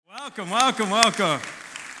Welcome.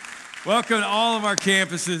 Welcome to all of our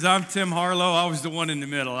campuses. I'm Tim Harlow. I was the one in the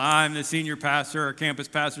middle. I'm the senior pastor. Our campus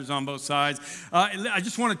pastors on both sides. I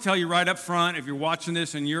just want to tell you right up front, if you're watching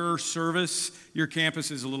this and your service, your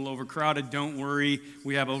campus is a little overcrowded, don't worry.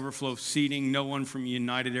 We have overflow seating. No one from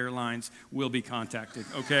United Airlines will be contacted,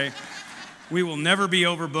 okay? We will never be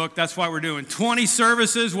overbooked. That's why we're doing 20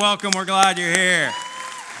 services. Welcome. We're glad you're here.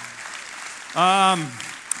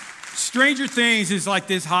 Stranger Things is like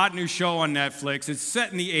this hot new show on Netflix. It's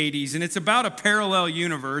set in the 80s, and it's about a parallel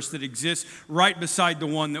universe that exists right beside the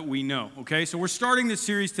one that we know, okay? So we're starting this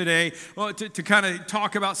series today to kind of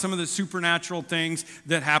talk about some of the supernatural things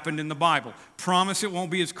that happened in the Bible. Promise it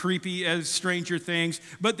won't be as creepy as Stranger Things,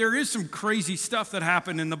 but there is some crazy stuff that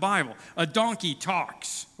happened in the Bible. A donkey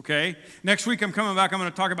talks, okay? Next week I'm coming back, I'm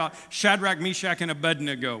going to talk about Shadrach, Meshach, and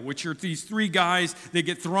Abednego, which are these three guys that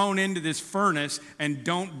get thrown into this furnace and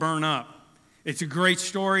don't burn up. It's a great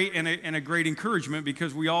story and a great encouragement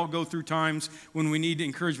because we all go through times when we need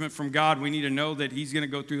encouragement from God. We need to know that He's going to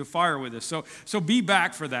go through the fire with us. So be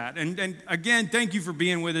back for that. And again, thank you for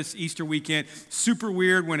being with us Easter weekend. Super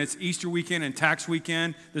weird when it's Easter weekend and tax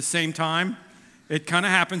weekend the same time. It kind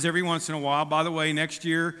of happens every once in a while. By the way, next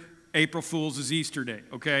year, April Fool's is Easter Day,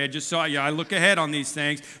 okay? I just saw you. I look ahead on these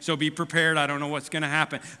things, so be prepared. I don't know what's going to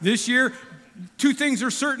happen. This year, two things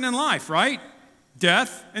are certain in life, right?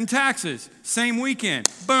 Death and taxes. Same weekend.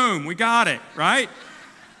 Boom, we got it, right?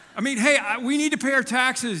 I mean, hey, we need to pay our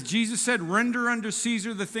taxes. Jesus said, render unto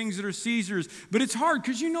Caesar the things that are Caesar's. But it's hard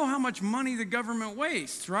because you know how much money the government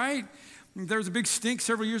wastes, right? There was a big stink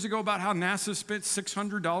several years ago about how NASA spent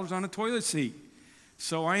 $600 on a toilet seat.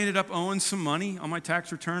 So I ended up owing some money on my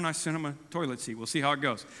tax return. I sent them a toilet seat. We'll see how it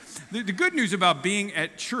goes. The good news about being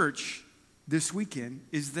at church this weekend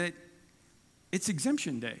is that it's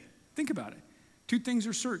exemption day. Think about it. Two things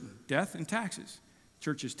are certain, death and taxes.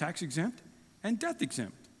 Church is tax exempt and death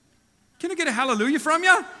exempt. Can I get a hallelujah from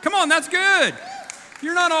you? Come on, that's good.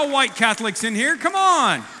 You're not all white Catholics in here. Come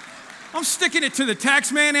on. I'm sticking it to the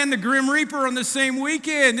tax man and the Grim Reaper on the same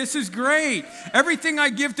weekend. This is great. Everything I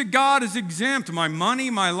give to God is exempt. My money,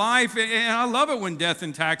 my life, and I love it when death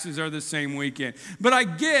and taxes are the same weekend. But I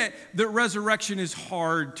get that resurrection is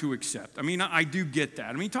hard to accept. I mean, I do get that.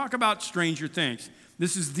 I mean, talk about Stranger Things.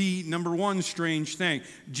 This is the number one strange thing.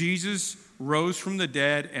 Jesus rose from the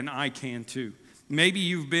dead, and I can too. Maybe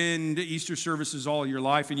you've been to Easter services all your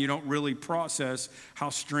life, and you don't really process how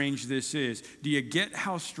strange this is. Do you get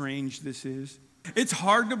how strange this is? It's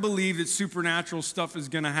hard to believe that supernatural stuff is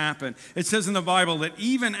going to happen. It says in the Bible that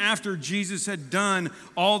even after Jesus had done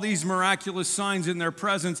all these miraculous signs in their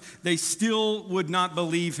presence, they still would not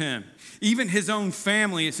believe him. Even his own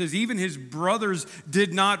family, it says, even his brothers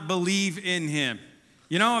did not believe in him.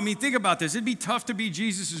 You know, I mean, think about this. It'd be tough to be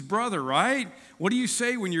Jesus' brother, right? What do you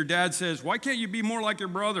say when your dad says, why can't you be more like your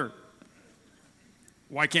brother?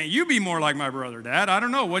 Why can't you be more like my brother, Dad? I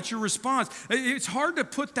don't know. What's your response? It's hard to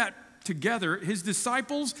put that together. His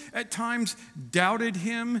disciples at times doubted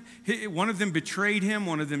him. One of them betrayed him.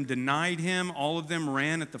 One of them denied him. All of them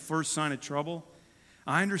ran at the first sign of trouble.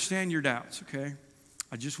 I understand your doubts, okay?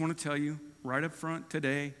 I just want to tell you right up front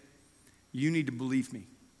today, you need to believe me.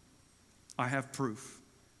 I have proof.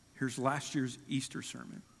 Here's last year's Easter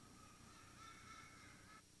sermon.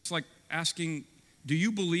 It's like asking, do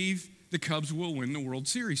you believe the Cubs will win the World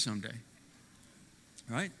Series someday?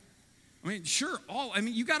 Right? I mean, sure,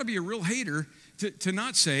 you got to be a real hater to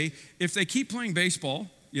not say, if they keep playing baseball,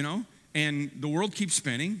 you know, and the world keeps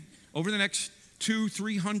spinning over the next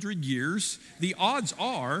 200-300 years, the odds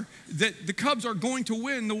are that the Cubs are going to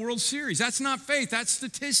win the World Series. That's not faith, that's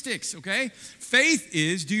statistics, okay? Faith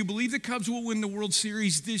is, do you believe the Cubs will win the World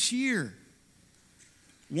Series this year?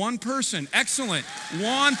 One person, excellent.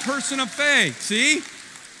 One person of faith, see?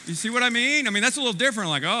 You see what I mean? I mean, that's a little different,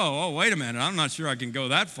 like, oh, wait a minute, I'm not sure I can go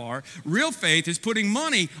that far. Real faith is putting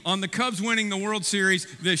money on the Cubs winning the World Series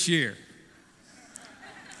this year.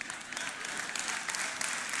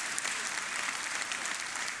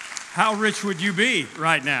 How rich would you be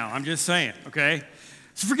right now? I'm just saying, okay?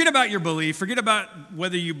 So forget about your belief. Forget about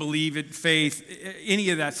whether you believe in faith, any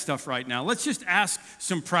of that stuff right now. Let's just ask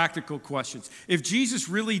some practical questions. If Jesus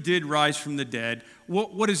really did rise from the dead,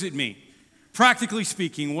 what does it mean? Practically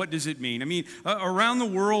speaking, what does it mean? I mean, around the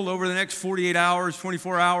world over the next 48 hours,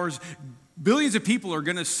 24 hours, billions of people are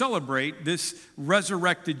going to celebrate this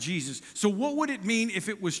resurrected Jesus. So what would it mean if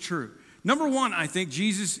it was true? Number one, I think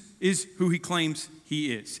Jesus is who he claims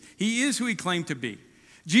he is. He is who he claimed to be.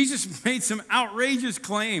 Jesus made some outrageous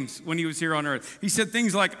claims when he was here on earth. He said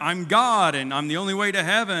things like, I'm God, and I'm the only way to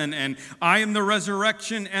heaven, and I am the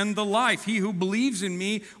resurrection and the life. He who believes in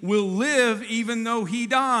me will live even though he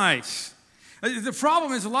dies. The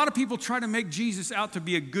problem is a lot of people try to make Jesus out to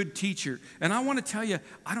be a good teacher. And I want to tell you,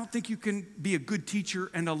 I don't think you can be a good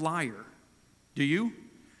teacher and a liar. Do you?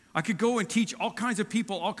 I could go and teach all kinds of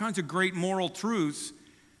people all kinds of great moral truths,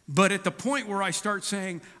 but at the point where I start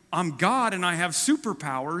saying, I'm God and I have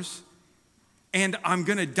superpowers, and I'm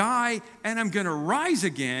going to die and I'm going to rise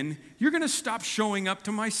again, you're going to stop showing up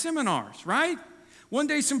to my seminars, right? One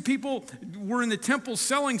day some people were in the temple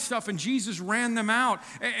selling stuff and Jesus ran them out.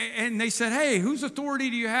 And they said, hey, whose authority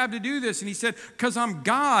do you have to do this? And he said, because I'm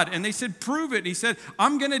God. And they said, prove it. And he said,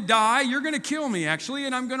 I'm going to die. You're going to kill me, actually,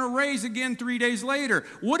 and I'm going to raise again 3 days later.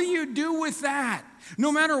 What do you do with that? No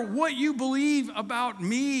matter what you believe about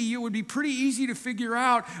me, it would be pretty easy to figure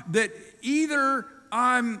out that either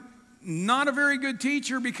I'm not a very good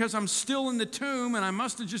teacher because I'm still in the tomb and I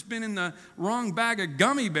must have just been in the wrong bag of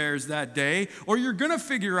gummy bears that day, or you're going to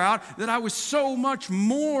figure out that I was so much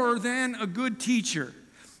more than a good teacher.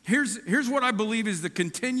 Here's what I believe is the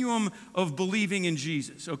continuum of believing in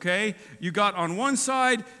Jesus, okay? You got on one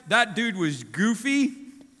side, that dude was goofy.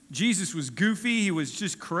 Jesus was goofy. He was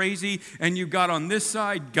just crazy. And you got on this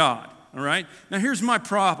side, God, all right? Now, here's my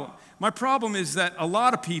problem. My problem is that a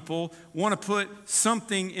lot of people want to put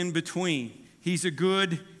something in between. He's a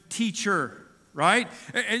good teacher, right?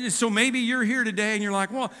 And so maybe you're here today and you're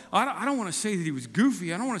like, well, I don't want to say that he was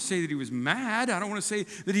goofy. I don't want to say that he was mad. I don't want to say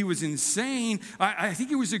that he was insane. I think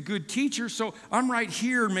he was a good teacher, so I'm right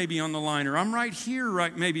here maybe on the line, or I'm right here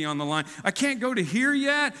right maybe on the line. I can't go to here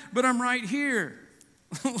yet, but I'm right here.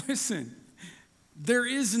 Listen, there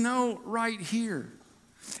is no right here.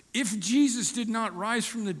 If Jesus did not rise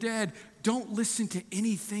from the dead, don't listen to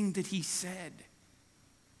anything that he said.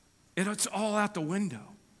 It's all out the window.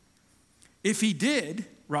 If he did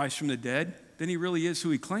rise from the dead, then he really is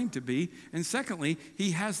who he claimed to be. And secondly,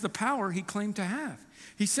 he has the power he claimed to have.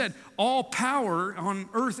 He said, all power on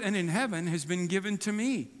earth and in heaven has been given to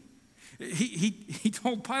me. He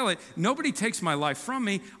told Pilate, nobody takes my life from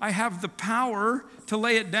me. I have the power to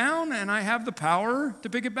lay it down, and I have the power to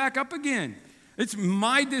pick it back up again. It's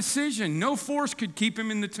my decision. No force could keep him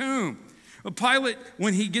in the tomb. Pilate,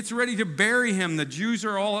 when he gets ready to bury him, the Jews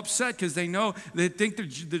are all upset because they think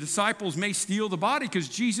the disciples may steal the body because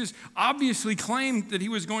Jesus obviously claimed that he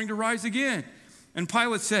was going to rise again. And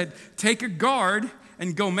Pilate said, take a guard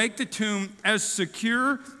and go make the tomb as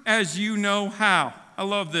secure as you know how. I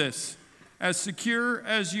love this. As secure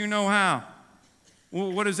as you know how.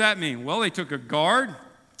 Well, what does that mean? Well, they took a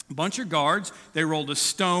bunch of guards. They rolled a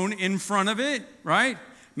stone in front of it, right?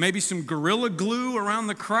 Maybe some Gorilla Glue around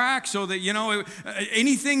the crack so that,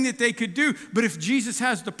 anything that they could do. But if Jesus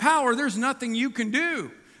has the power, there's nothing you can do.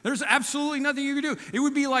 There's absolutely nothing you can do. It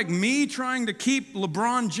would be like me trying to keep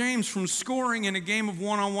LeBron James from scoring in a game of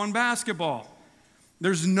one-on-one basketball.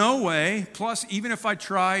 There's no way. Plus, even if I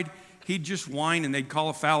tried, he'd just whine and they'd call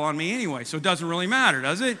a foul on me anyway, so it doesn't really matter,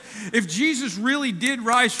 does it? If Jesus really did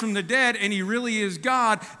rise from the dead and he really is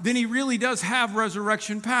God, then he really does have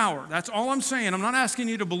resurrection power. That's all I'm saying. I'm not asking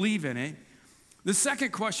you to believe in it. The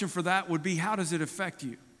second question for that would be, how does it affect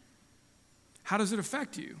you? How does it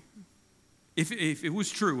affect you? If it was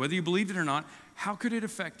true, whether you believed it or not, how could it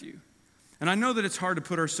affect you? And I know that it's hard to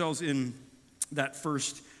put ourselves in that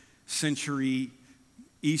first century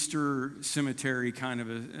Easter cemetery kind of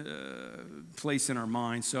a place in our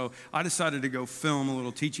mind. So I decided to go film a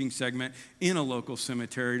little teaching segment in a local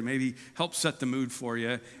cemetery to maybe help set the mood for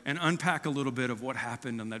you and unpack a little bit of what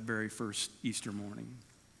happened on that very first Easter morning.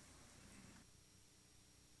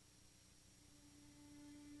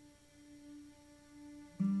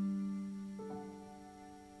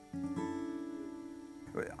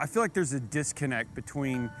 I feel like there's a disconnect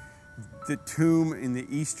between the tomb in the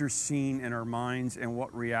Easter scene in our minds and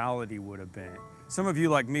what reality would have been. Some of you,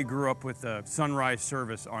 like me, grew up with a sunrise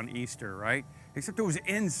service on Easter, right? Except it was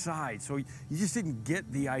inside, so you just didn't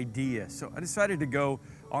get the idea. So I decided to go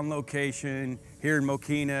on location here in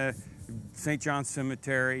Mokina, St. John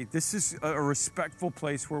Cemetery. This is a respectful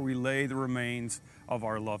place where we lay the remains of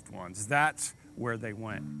our loved ones. That's where they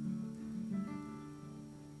went.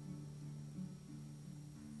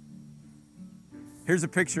 Here's a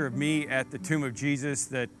picture of me at the tomb of Jesus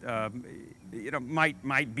that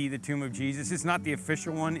might be the tomb of Jesus. It's not the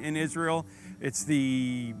official one in Israel. It's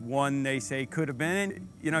the one they say could have been.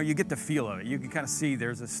 You get the feel of it. You can kind of see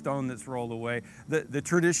there's a stone that's rolled away. The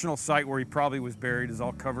traditional site where he probably was buried is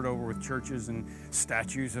all covered over with churches and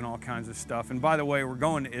statues and all kinds of stuff. And by the way, we're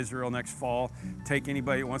going to Israel next fall. Take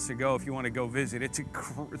anybody that wants to go if you want to go visit. It's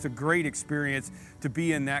a great experience to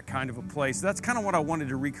be in that kind of a place. That's kind of what I wanted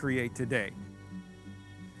to recreate today.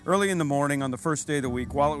 Early in the morning on the first day of the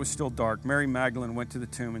week, while it was still dark, Mary Magdalene went to the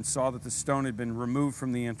tomb and saw that the stone had been removed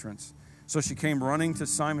from the entrance. So she came running to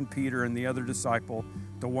Simon Peter and the other disciple,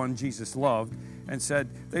 the one Jesus loved, and said,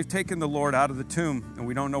 "They've taken the Lord out of the tomb, and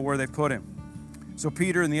we don't know where they put him." So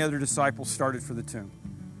Peter and the other disciple started for the tomb.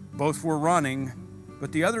 Both were running,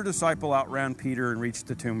 but the other disciple outran Peter and reached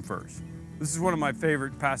the tomb first. This is one of my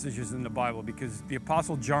favorite passages in the Bible because the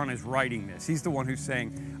Apostle John is writing this. He's the one who's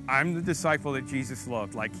saying, I'm the disciple that Jesus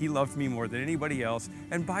loved, like he loved me more than anybody else.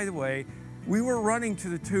 And by the way, we were running to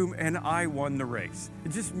the tomb and I won the race. It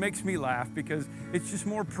just makes me laugh because it's just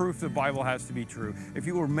more proof the Bible has to be true. If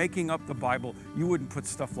you were making up the Bible, you wouldn't put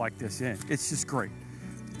stuff like this in. It's just great.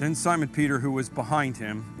 Then Simon Peter, who was behind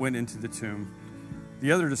him, went into the tomb.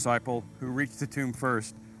 The other disciple, who reached the tomb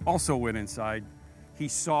first, also went inside. He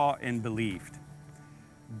saw and believed.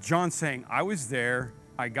 John saying, I was there,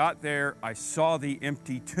 I got there, I saw the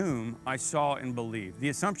empty tomb, I saw and believed. The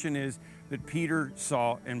assumption is that Peter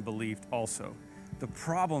saw and believed also. The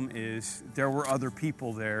problem is there were other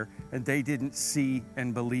people there and they didn't see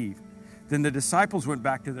and believe. Then the disciples went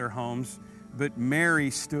back to their homes, but Mary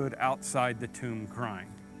stood outside the tomb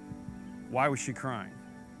crying. Why was she crying?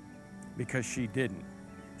 Because she didn't.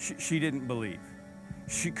 She didn't believe.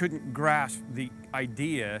 She couldn't grasp the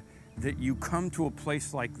idea that you come to a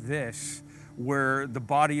place like this where the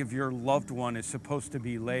body of your loved one is supposed to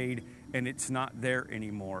be laid and it's not there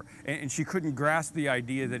anymore. And she couldn't grasp the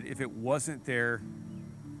idea that if it wasn't there,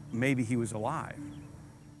 maybe he was alive.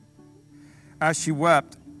 As she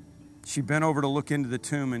wept, she bent over to look into the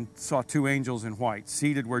tomb and saw two angels in white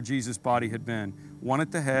seated where Jesus' body had been, one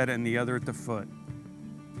at the head and the other at the foot.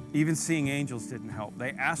 Even seeing angels didn't help.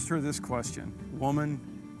 They asked her this question, "Woman,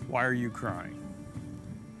 why are you crying?"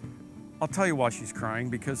 I'll tell you why she's crying,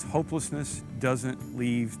 because hopelessness doesn't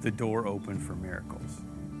leave the door open for miracles.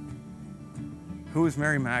 Who is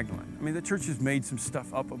Mary Magdalene? I mean, the church has made some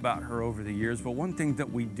stuff up about her over the years, but one thing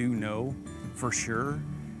that we do know for sure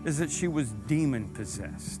is that she was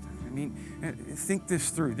demon-possessed. I mean, think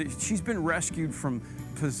this through. She's been rescued from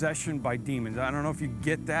possession by demons. I don't know if you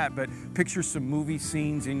get that, but picture some movie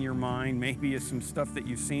scenes in your mind, maybe some stuff that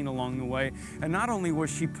you've seen along the way. And not only was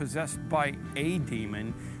she possessed by a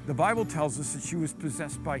demon, the Bible tells us that she was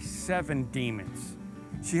possessed by 7 demons.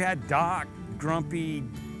 She had Doc, grumpy,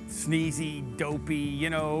 sneezy, dopey,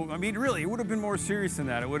 I mean, really, it would have been more serious than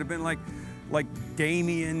that. It would have been like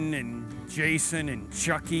Damien and Jason and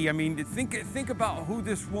Chucky. I mean, think about who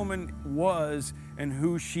this woman was and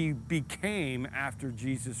who she became after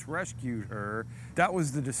Jesus rescued her. That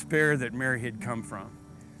was the despair that Mary had come from.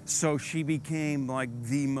 So she became like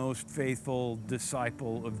the most faithful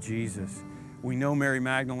disciple of Jesus. We know Mary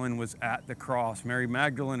Magdalene was at the cross. Mary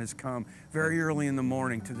Magdalene has come very early in the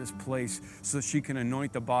morning to this place so she can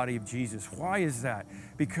anoint the body of Jesus. Why is that?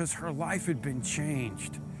 Because her life had been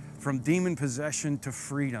changed from demon possession to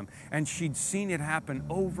freedom. And she'd seen it happen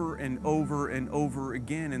over and over and over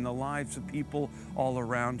again in the lives of people all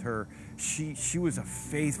around her. She was a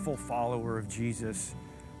faithful follower of Jesus,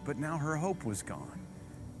 but now her hope was gone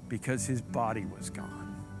because his body was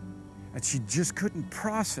gone. And she just couldn't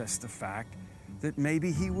process the fact that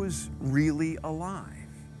maybe he was really alive.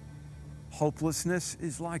 Hopelessness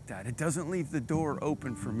is like that. It doesn't leave the door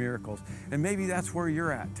open for miracles. And maybe that's where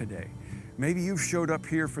you're at today. Maybe you've showed up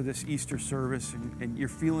here for this Easter service and you're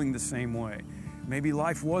feeling the same way. Maybe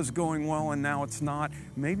life was going well and now it's not.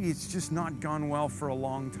 Maybe it's just not gone well for a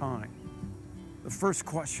long time. The first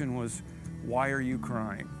question was, why are you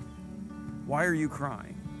crying? Why are you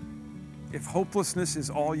crying? If hopelessness is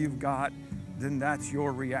all you've got, then that's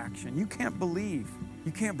your reaction. You can't believe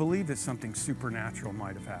that something supernatural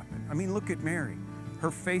might have happened. I mean, look at Mary.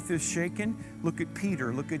 Her faith is shaken. Look at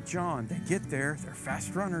Peter, look at John. They get there, they're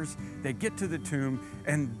fast runners. They get to the tomb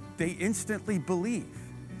and they instantly believe.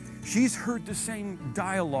 She's heard the same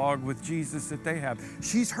dialogue with Jesus that they have.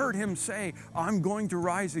 She's heard him say, I'm going to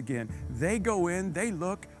rise again. They go in, they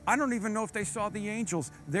look. I don't even know if they saw the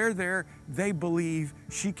angels. They're there, they believe.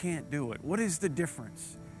 She can't do it. What is the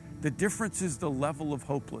difference? The difference is the level of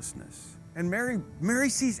hopelessness. And Mary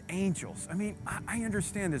sees angels. I mean, I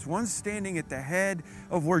understand this. One's standing at the head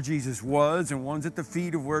of where Jesus was, and one's at the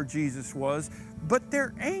feet of where Jesus was. But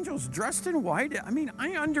they're angels dressed in white. I mean,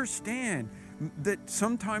 I understand that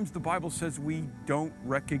sometimes the Bible says we don't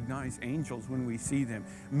recognize angels when we see them.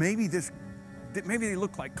 Maybe they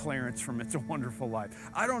look like Clarence from It's a Wonderful Life.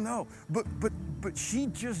 I don't know. But she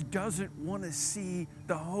just doesn't want to see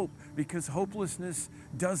the hope, because hopelessness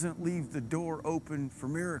doesn't leave the door open for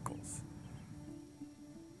miracles.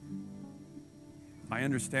 I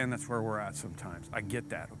understand that's where we're at sometimes. I get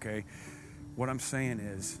that, okay? What I'm saying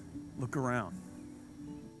is, look around.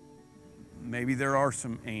 Maybe there are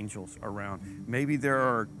some angels around. Maybe there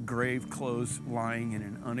are grave clothes lying in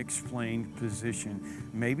an unexplained position.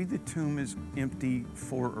 Maybe the tomb is empty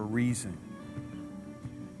for a reason.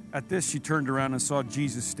 At this, she turned around and saw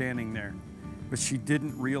Jesus standing there, but she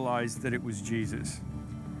didn't realize that it was Jesus.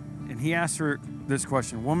 And he asked her this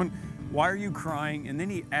question, "Woman, why are you crying?" And then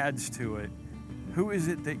he adds to it, "Who is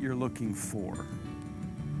it that you're looking for?"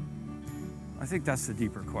 I think that's the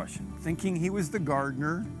deeper question. Thinking he was the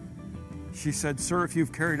gardener, she said, "Sir, if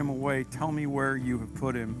you've carried him away, tell me where you have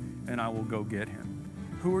put him, and I will go get him."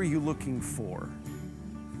 Who are you looking for?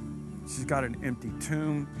 She's got an empty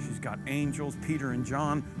tomb. She's got angels. Peter and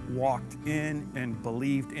John walked in and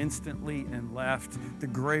believed instantly and left. The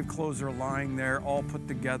grave clothes are lying there, all put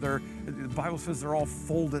together. The Bible says they're all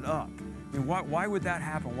folded up. I mean, why would that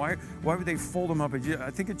happen? Why would they fold them up?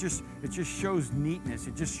 I think it just shows neatness.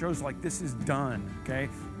 It just shows like this is done, okay?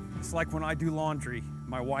 It's like when I do laundry.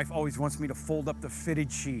 My wife always wants me to fold up the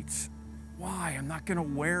fitted sheets. Why? I'm not going to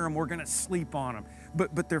wear them. We're going to sleep on them.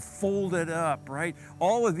 But they're folded up, right?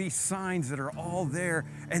 All of these signs that are all there.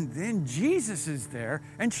 And then Jesus is there,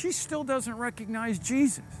 and she still doesn't recognize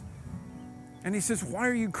Jesus. And he says, "Why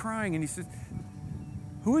are you crying?" And he says,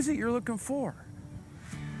 "Who is it you're looking for?"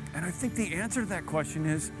 And I think the answer to that question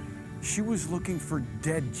is she was looking for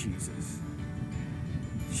dead Jesus.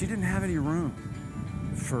 She didn't have any room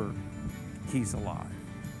for he's alive.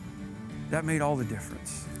 That made all the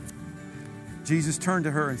difference. Jesus turned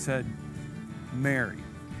to her and said, "Mary."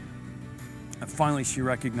 And finally she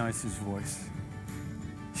recognized his voice.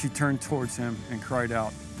 She turned towards him and cried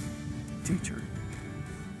out, "Teacher,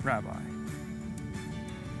 Rabbi."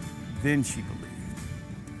 Then she believed.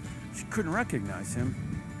 She couldn't recognize him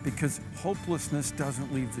because hopelessness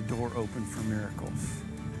doesn't leave the door open for miracles.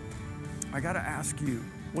 I got to ask you,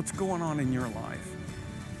 what's going on in your life?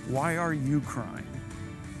 Why are you crying?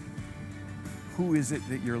 Who is it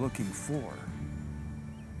that you're looking for?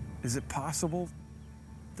 Is it possible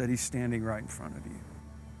that he's standing right in front of you?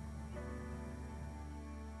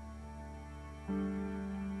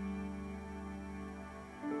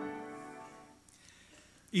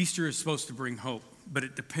 Easter is supposed to bring hope, but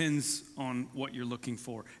it depends on what you're looking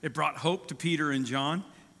for. It brought hope to Peter and John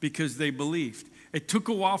because they believed. It took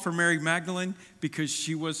a while for Mary Magdalene because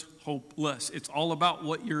she was hopeless. It's all about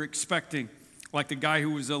what you're expecting. Like the guy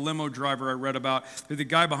who was a limo driver I read about. The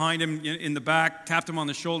guy behind him in the back tapped him on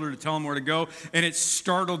the shoulder to tell him where to go, and it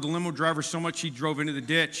startled the limo driver so much he drove into the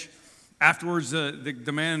ditch. Afterwards,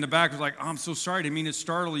 the man in the back was like, "Oh, I'm so sorry, I didn't mean to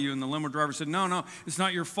startle you." And the limo driver said, No, it's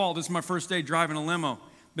not your fault. This is my first day driving a limo.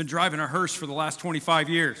 Been driving a hearse for the last 25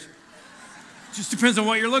 years. It just depends on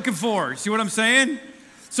what you're looking for. See what I'm saying?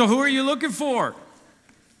 So who are you looking for?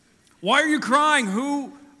 Why are you crying?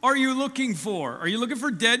 Who are you looking for? Are you looking for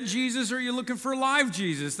dead Jesus or are you looking for live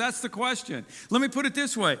Jesus? That's the question. Let me put it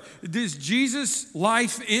this way. Does Jesus'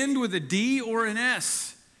 life end with a D or an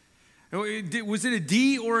S? Was it a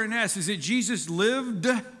D or an S? Is it Jesus lived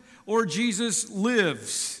or Jesus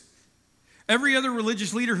lives? Every other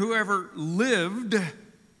religious leader who ever lived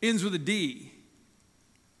ends with a D.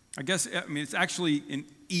 It's actually an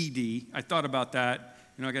ED. I thought about that.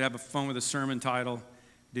 I could have a phone with a sermon title.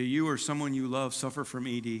 Do you or someone you love suffer from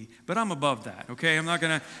ED? But I'm above that, okay? I'm not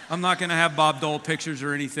gonna have Bob Dole pictures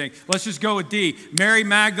or anything. Let's just go with D. Mary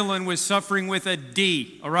Magdalene was suffering with a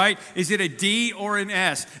D, all right? Is it a D or an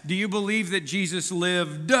S? Do you believe that Jesus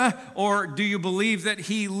lived or do you believe that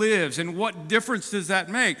he lives? And what difference does that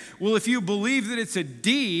make? Well, if you believe that it's a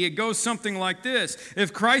D, it goes something like this.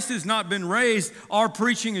 If Christ has not been raised, our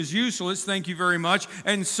preaching is useless, thank you very much,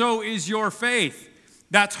 and so is your faith.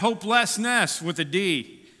 That's hopelessness with a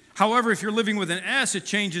D. However, if you're living with an S, it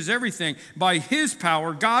changes everything. By his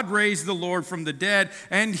power, God raised the Lord from the dead,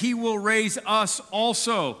 and he will raise us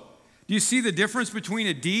also. Do you see the difference between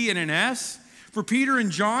a D and an S? For Peter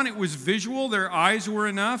and John, it was visual. Their eyes were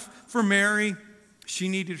enough. For Mary, she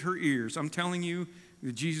needed her ears. I'm telling you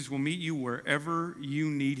that Jesus will meet you wherever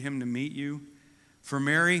you need him to meet you. For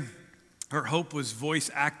Mary, her hope was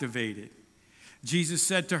voice activated. Jesus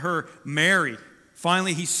said to her, "Mary."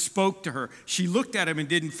 Finally, he spoke to her. She looked at him and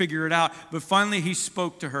didn't figure it out, but finally he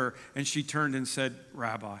spoke to her, and she turned and said,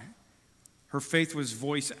 "Rabbi." Her faith was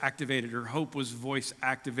voice activated. Her hope was voice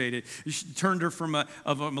activated. She turned her from a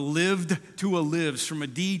lived to a lives, from a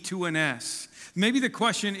D to an S. Maybe the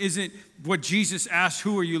question isn't what Jesus asked,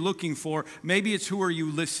 who are you looking for? Maybe it's who are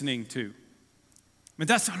you listening to? I mean,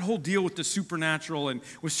 that's that whole deal with the supernatural and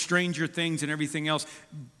with Stranger Things and everything else.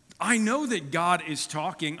 I know that God is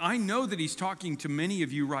talking. I know that he's talking to many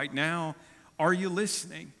of you right now. Are you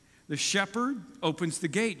listening? The shepherd opens the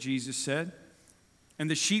gate, Jesus said, and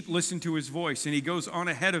the sheep listen to his voice, and he goes on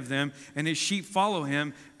ahead of them, and his sheep follow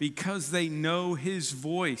him because they know his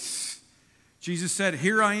voice. Jesus said,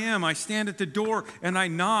 "Here I am, I stand at the door and I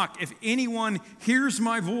knock. If anyone hears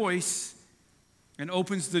my voice and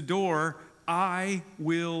opens the door, I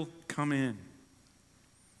will come in."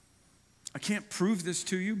 I can't prove this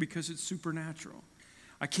to you because it's supernatural.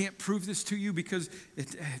 I can't prove this to you because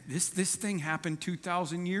this thing happened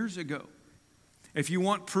 2,000 years ago. If you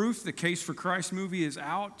want proof, the Case for Christ movie is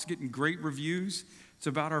out. It's getting great reviews. It's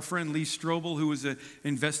about our friend Lee Strobel, who was an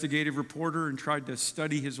investigative reporter and tried to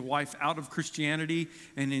study his wife out of Christianity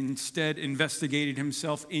and instead investigated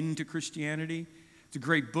himself into Christianity. It's a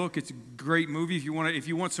great book. It's a great movie if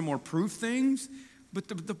you want some more proof things. But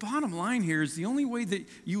the bottom line here is the only way that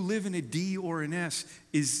you live in a D or an S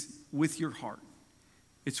is with your heart.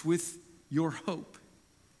 It's with your hope.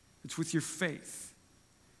 It's with your faith.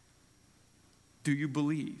 Do you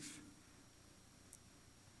believe?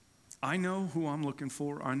 I know who I'm looking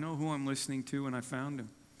for. I know who I'm listening to, and I found him.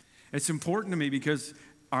 It's important to me because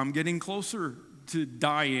I'm getting closer to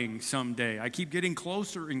dying someday. I keep getting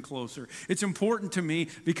closer and closer. It's important to me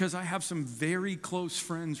because I have some very close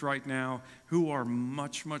friends right now who are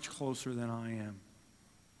much, much closer than I am.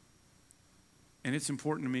 And it's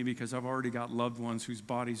important to me because I've already got loved ones whose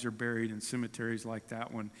bodies are buried in cemeteries like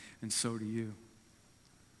that one, and so do you.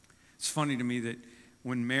 It's funny to me that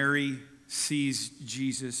when Mary sees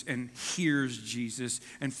Jesus and hears Jesus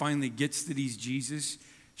and finally gets that he's Jesus,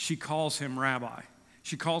 she calls him rabbi.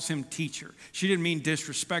 She calls him teacher. She didn't mean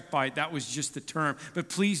disrespect by it. That was just the term. But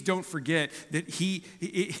please don't forget that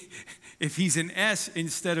if he's an S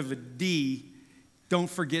instead of a D, don't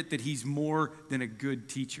forget that he's more than a good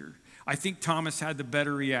teacher. I think Thomas had the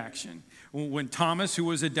better reaction. When Thomas, who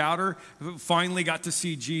was a doubter, finally got to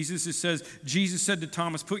see Jesus, it says, Jesus said to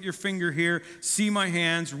Thomas, "Put your finger here, see my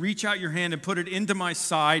hands, reach out your hand and put it into my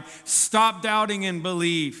side. Stop doubting and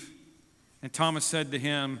believe." And Thomas said to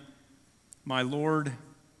him, "My Lord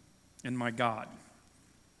and my God."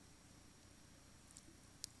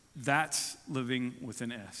 That's living with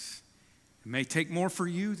an S. It may take more for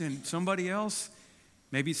you than somebody else.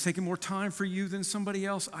 Maybe it's taking more time for you than somebody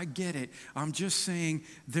else. I get it. I'm just saying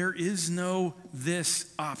there is no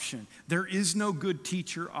this option. There is no good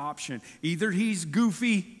teacher option. Either he's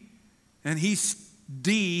goofy and he's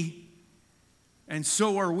D and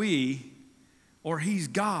so are we, or he's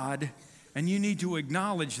God. And you need to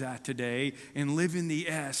acknowledge that today and live in the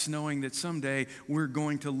S, knowing that someday we're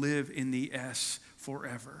going to live in the S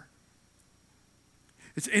forever.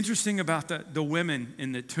 It's interesting about the women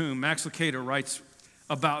in the tomb. Max Lucado writes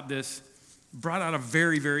about this, brought out a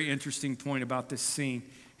very, very interesting point about this scene.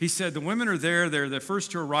 He said, the women are there. They're the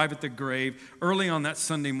first to arrive at the grave. Early on that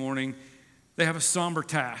Sunday morning, they have a somber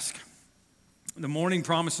task. The morning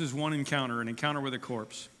promises one encounter, an encounter with a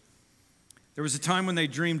corpse. There was a time when they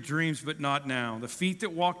dreamed dreams, but not now. The feet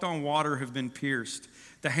that walked on water have been pierced.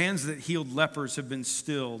 The hands that healed lepers have been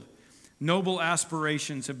stilled. Noble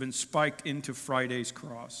aspirations have been spiked into Friday's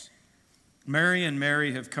cross. Mary and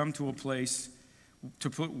Mary have come to a place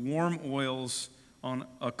to put warm oils on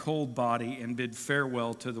a cold body and bid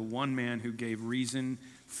farewell to the one man who gave reason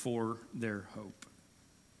for their hope.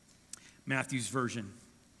 Matthew's version.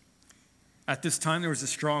 At this time there was a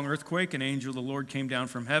strong earthquake. An angel of the Lord came down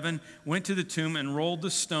from heaven, went to the tomb, and rolled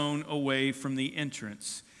the stone away from the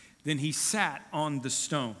entrance. Then he sat on the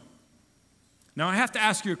stone. Now I have to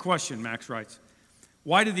ask you a question, Max writes.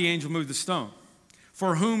 Why did the angel move the stone?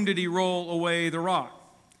 For whom did he roll away the rock?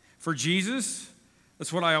 For Jesus?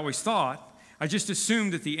 That's what I always thought. I just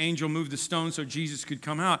assumed that the angel moved the stone so Jesus could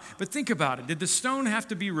come out. But think about it. Did the stone have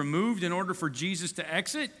to be removed in order for Jesus to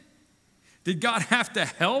exit? Did God have to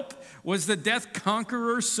help? Was the death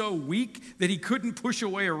conqueror so weak that he couldn't push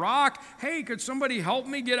away a rock? Hey, could somebody help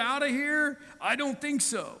me get out of here? I don't think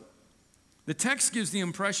so. The text gives the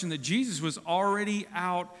impression that Jesus was already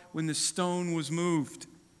out when the stone was moved.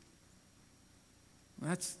 Well,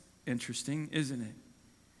 that's interesting, isn't it?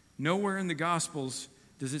 Nowhere in the Gospels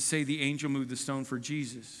does it say the angel moved the stone for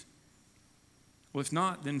Jesus. Well, if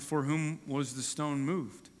not, then for whom was the stone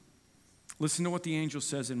moved? Listen to what the angel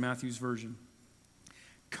says in Matthew's version.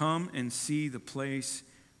 Come and see the place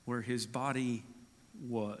where his body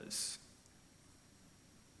was.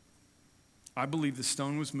 I believe the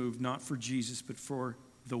stone was moved not for Jesus, but for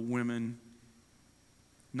the women.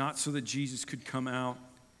 Not so that Jesus could come out,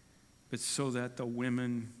 but so that the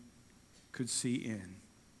women could see in.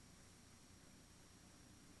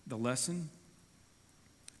 The lesson?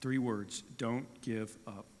 3 words. Don't give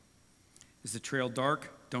up. Is the trail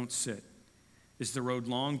dark? Don't sit. Is the road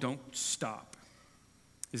long? Don't stop.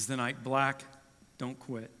 Is the night black? Don't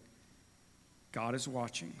quit. God is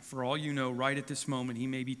watching. For all you know, right at this moment, he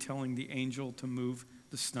may be telling the angel to move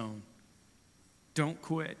the stone. Don't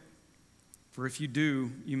quit. For if you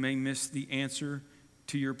do, you may miss the answer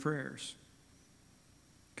to your prayers.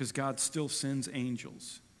 Because God still sends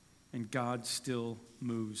angels, and God still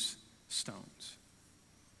moves stones.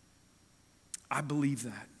 I believe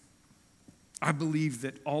that. I believe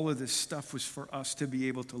that all of this stuff was for us to be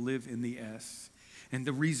able to live in the S. And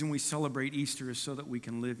the reason we celebrate Easter is so that we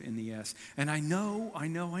can live in the S. And I know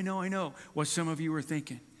what some of you are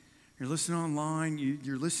thinking. You're listening online,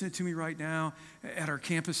 you're listening to me right now at our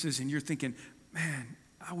campuses, and you're thinking, man,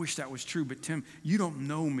 I wish that was true, but Tim, you don't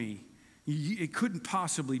know me. It couldn't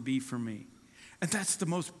possibly be for me. And that's the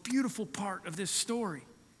most beautiful part of this story.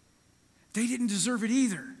 They didn't deserve it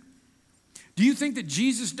either. Do you think that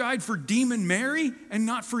Jesus died for Demon Mary and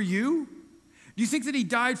not for you? Do you think that he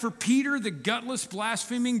died for Peter, the gutless,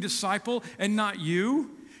 blaspheming disciple, and not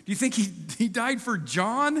you? Do you think he died for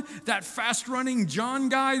John, that fast-running John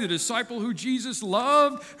guy, the disciple who Jesus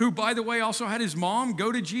loved, who, by the way, also had his mom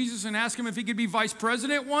go to Jesus and ask him if he could be vice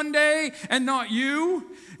president one day, and not you?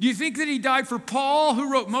 Do you think that he died for Paul,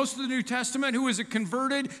 who wrote most of the New Testament, who was a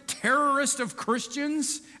converted terrorist of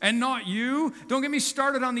Christians, and not you? Don't get me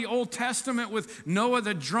started on the Old Testament with Noah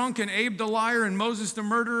the drunk and Abe the liar and Moses the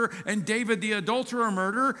murderer and David the adulterer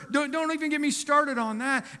murderer. Don't even get me started on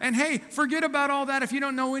that. And hey, forget about all that. If you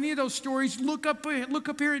don't know any of those stories, look up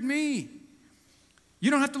here at me. You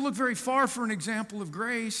don't have to look very far for an example of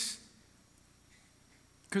grace,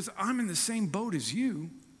 because I'm in the same boat as you.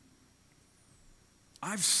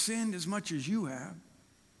 I've sinned as much as you have,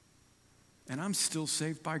 and I'm still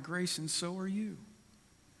saved by grace, and so are you.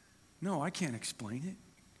 No, I can't explain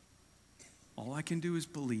it. All I can do is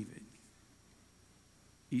believe it.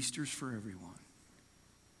 Easter's for everyone,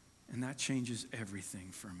 and that changes everything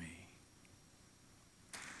for me.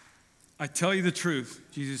 I tell you the truth,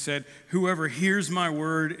 Jesus said, whoever hears my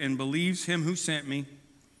word and believes him who sent me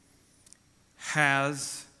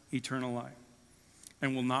has eternal life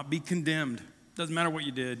and will not be condemned. Doesn't matter what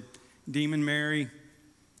you did. Demon Mary,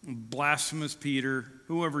 blasphemous Peter,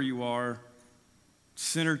 whoever you are,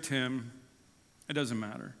 sinner Tim, it doesn't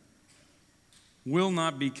matter. Will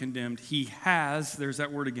not be condemned. He has, there's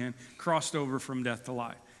that word again, crossed over from death to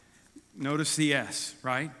life. Notice the S,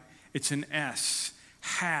 right? It's an S.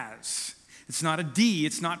 Has. It's not a D.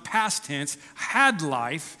 It's not past tense. Had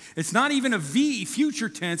life. It's not even a V, future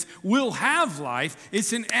tense. Will have life.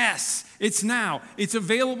 It's an S. It's now. It's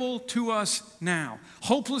available to us now.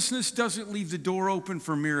 Hopelessness doesn't leave the door open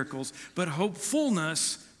for miracles, but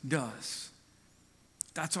hopefulness does.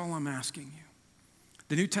 That's all I'm asking you.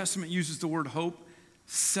 The New Testament uses the word hope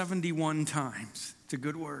 71 times. It's a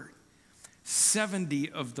good word. 70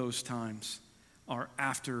 of those times are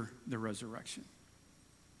after the resurrection.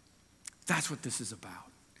 That's what this is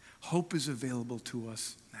about. Hope is available to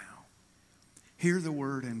us now. Hear the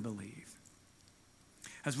word and believe.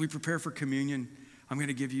 As we prepare for communion, I'm going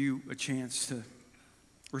to give you a chance to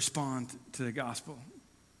respond to the gospel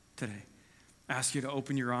today. Ask you to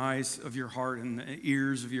open your eyes of your heart and the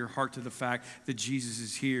ears of your heart to the fact that Jesus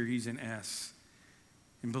is here. He's an S.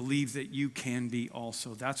 And believe that you can be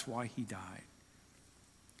also. That's why he died.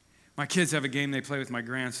 My kids have a game they play with my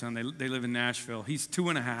grandson. They live in Nashville. He's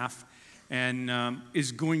 2.5 and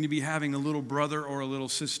is going to be having a little brother or a little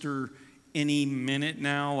sister any minute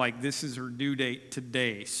now. Like, this is her due date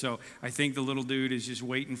today. So I think the little dude is just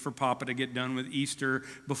waiting for Papa to get done with Easter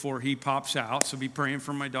before he pops out. So be praying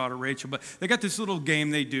for my daughter Rachel. But they got this little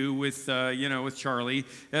game they do with Charlie.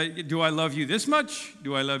 Do I love you this much?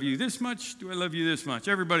 Do I love you this much? Do I love you this much?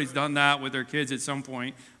 Everybody's done that with their kids at some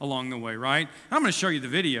point along the way, right? I'm going to show you the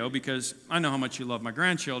video because I know how much you love my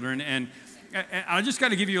grandchildren, and I just got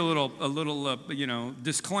to give you a little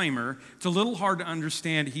disclaimer. It's a little hard to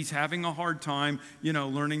understand. He's having a hard time,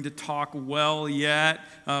 learning to talk well yet,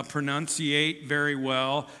 pronunciate very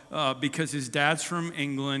well, because his dad's from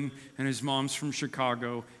England and his mom's from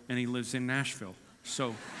Chicago, and he lives in Nashville.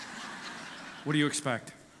 So, what do you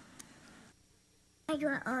expect? I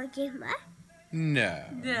want Ojima. No.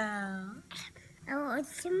 No. I want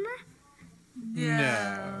Ojima.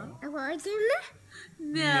 No. I want Ojima.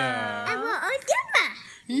 No. I want Ojima.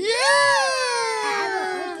 Yeah.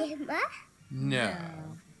 I want Ojima. No.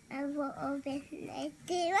 I want open the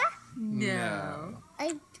door. No. I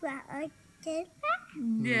want to open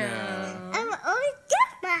No. I want to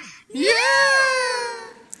open Yeah.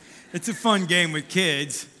 It's a fun game with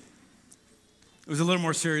kids. It was a little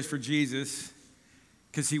more serious for Jesus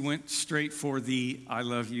because he went straight for the I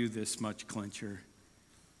love you this much clincher.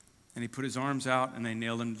 And he put his arms out and they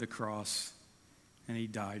nailed him to the cross and he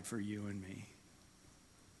died for you and me.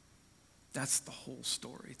 That's the whole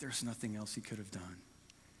story. There's nothing else he could have done.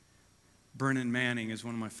 Brennan Manning is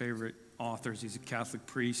one of my favorite authors. He's a Catholic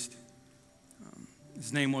priest.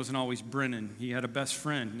 His name wasn't always Brennan. He had a best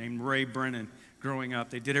friend named Ray Brennan growing up.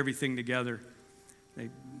 They did everything together. They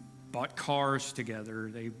bought cars together.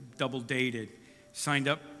 They double dated, signed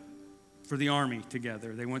up for the army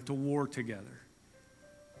together. They went to war together.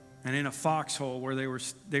 And in a foxhole where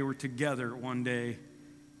they were together one day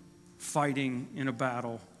fighting in a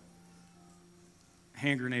battle, a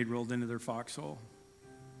hand grenade rolled into their foxhole.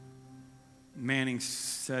 Manning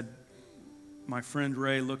said, my friend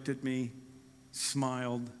Ray looked at me,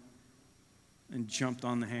 smiled, and jumped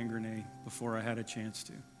on the hand grenade before I had a chance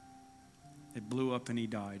to. It blew up and he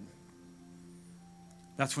died.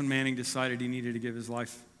 That's when Manning decided he needed to give his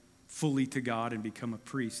life fully to God and become a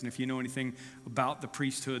priest. And if you know anything about the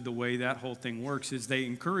priesthood, the way that whole thing works is they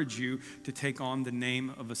encourage you to take on the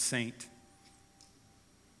name of a saint.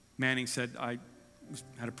 Manning said, I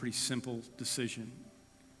had a pretty simple decision.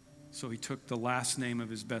 So he took the last name of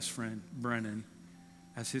his best friend, Brennan,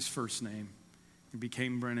 as his first name and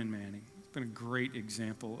became Brennan Manning. It's been a great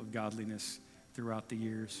example of godliness throughout the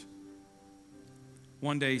years.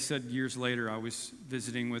 One day, he said years later, I was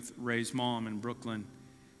visiting with Ray's mom in Brooklyn.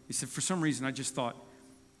 He said, for some reason, I just thought,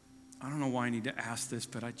 I don't know why I need to ask this,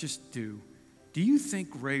 but I just do. Do you think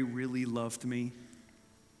Ray really loved me?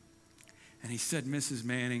 And he said, Mrs.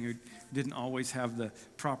 Manning, who didn't always have the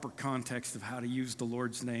proper context of how to use the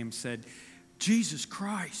Lord's name, said, Jesus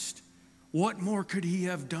Christ, what more could he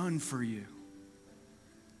have done for you?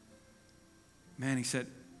 Manning said,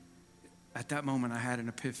 at that moment, I had an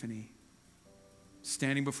epiphany.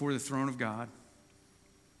 Standing before the throne of God,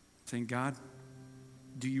 saying, God,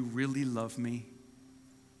 do you really love me?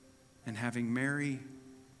 And having Mary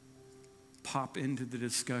pop into the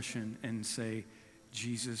discussion and say,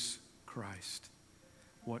 Jesus Christ,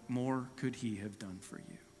 what more could he have done for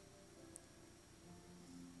you?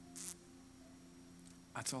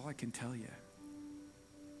 That's all I can tell you.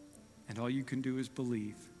 And all you can do is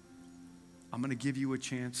believe. I'm going to give you a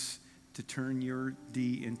chance to turn your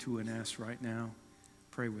D into an S right now.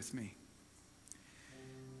 Pray with me.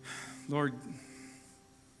 Lord,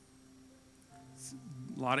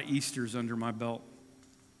 a lot of Easters under my belt,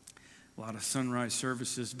 a lot of sunrise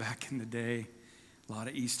services back in the day, a lot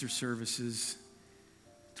of Easter services,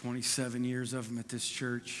 27 years of them at this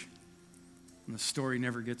church. And the story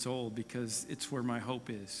never gets old because it's where my hope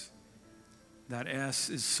is. That S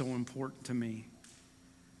is so important to me.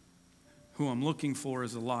 Who I'm looking for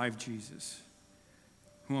is a live Jesus.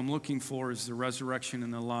 Who I'm looking for is the resurrection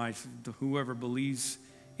and the life. Whoever believes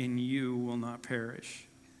in you will not perish.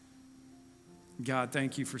 God,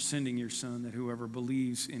 thank you for sending your son that whoever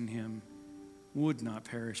believes in him would not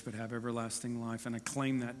perish but have everlasting life. And I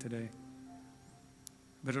claim that today.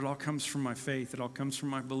 But it all comes from my faith. It all comes from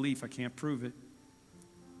my belief. I can't prove it.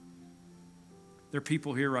 There are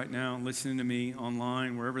people here right now listening to me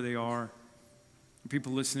online, wherever they are.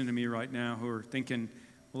 People listening to me right now who are thinking,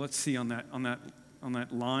 well, let's see on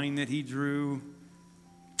that line that he drew.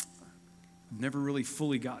 I've never really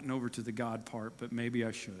fully gotten over to the God part, but maybe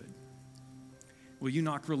I should. Will you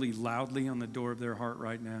knock really loudly on the door of their heart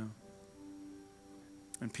right now?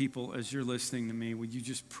 And people, as you're listening to me, will you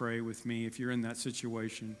just pray with me if you're in that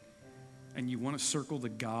situation and you want to circle the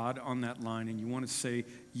God on that line and you want to say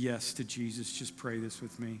yes to Jesus, just pray this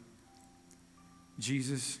with me.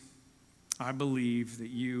 Jesus, I believe that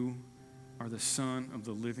you are the Son of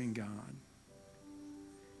the living God.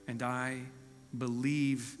 And I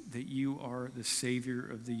believe that you are the Savior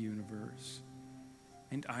of the universe.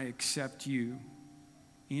 And I accept you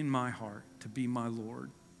in my heart to be my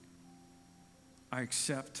Lord. I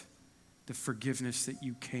accept the forgiveness that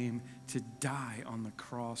you came to die on the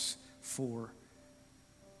cross for.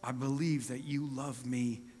 I believe that you love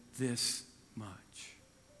me this much.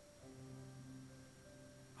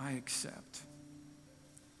 I accept.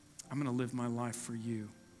 I'm going to live my life for you.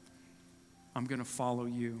 I'm going to follow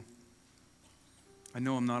you. I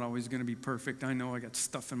know I'm not always going to be perfect. I know I got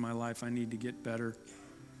stuff in my life I need to get better.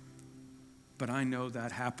 But I know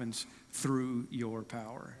that happens through your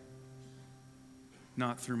power,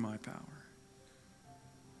 not through my power.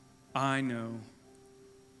 I know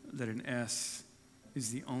that an S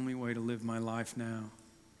is the only way to live my life now.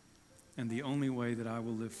 and the only way that I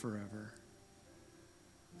will live forever.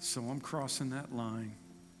 So I'm crossing that line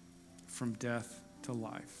from death to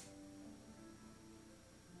life.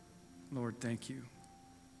 Lord, thank you.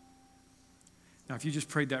 Now, if you just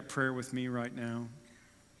prayed that prayer with me right now,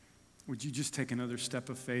 would you just take another step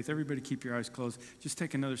of faith? Everybody keep your eyes closed. Just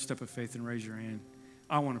take another step of faith and raise your hand.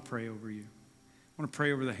 I want to pray over you. I want to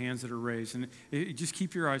pray over the hands that are raised. And just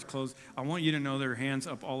keep your eyes closed. I want you to know there are hands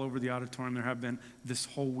up all over the auditorium. There have been this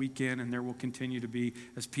whole weekend, and there will continue to be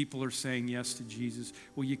as people are saying yes to Jesus.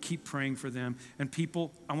 Will you keep praying for them? And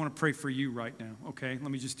people, I want to pray for you right now, okay?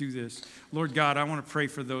 Let me just do this. Lord God, I want to pray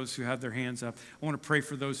for those who have their hands up. I want to pray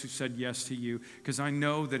for those who said yes to you, because I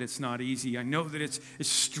know that it's not easy. I know that it's a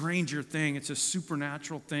stranger thing. It's a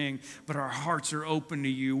supernatural thing, but our hearts are open to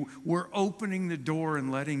you. We're opening the door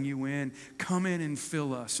and letting you in. Come in and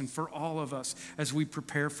fill us. And for all of us, as we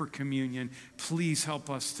prepare for communion, please help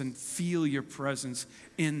us to feel your presence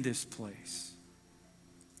in this place.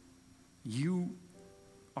 You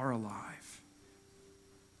are alive.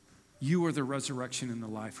 You are the resurrection and the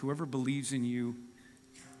life. Whoever believes in you,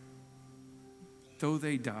 though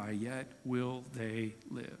they die, yet will they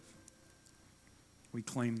live. We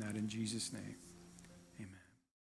claim that in Jesus' name.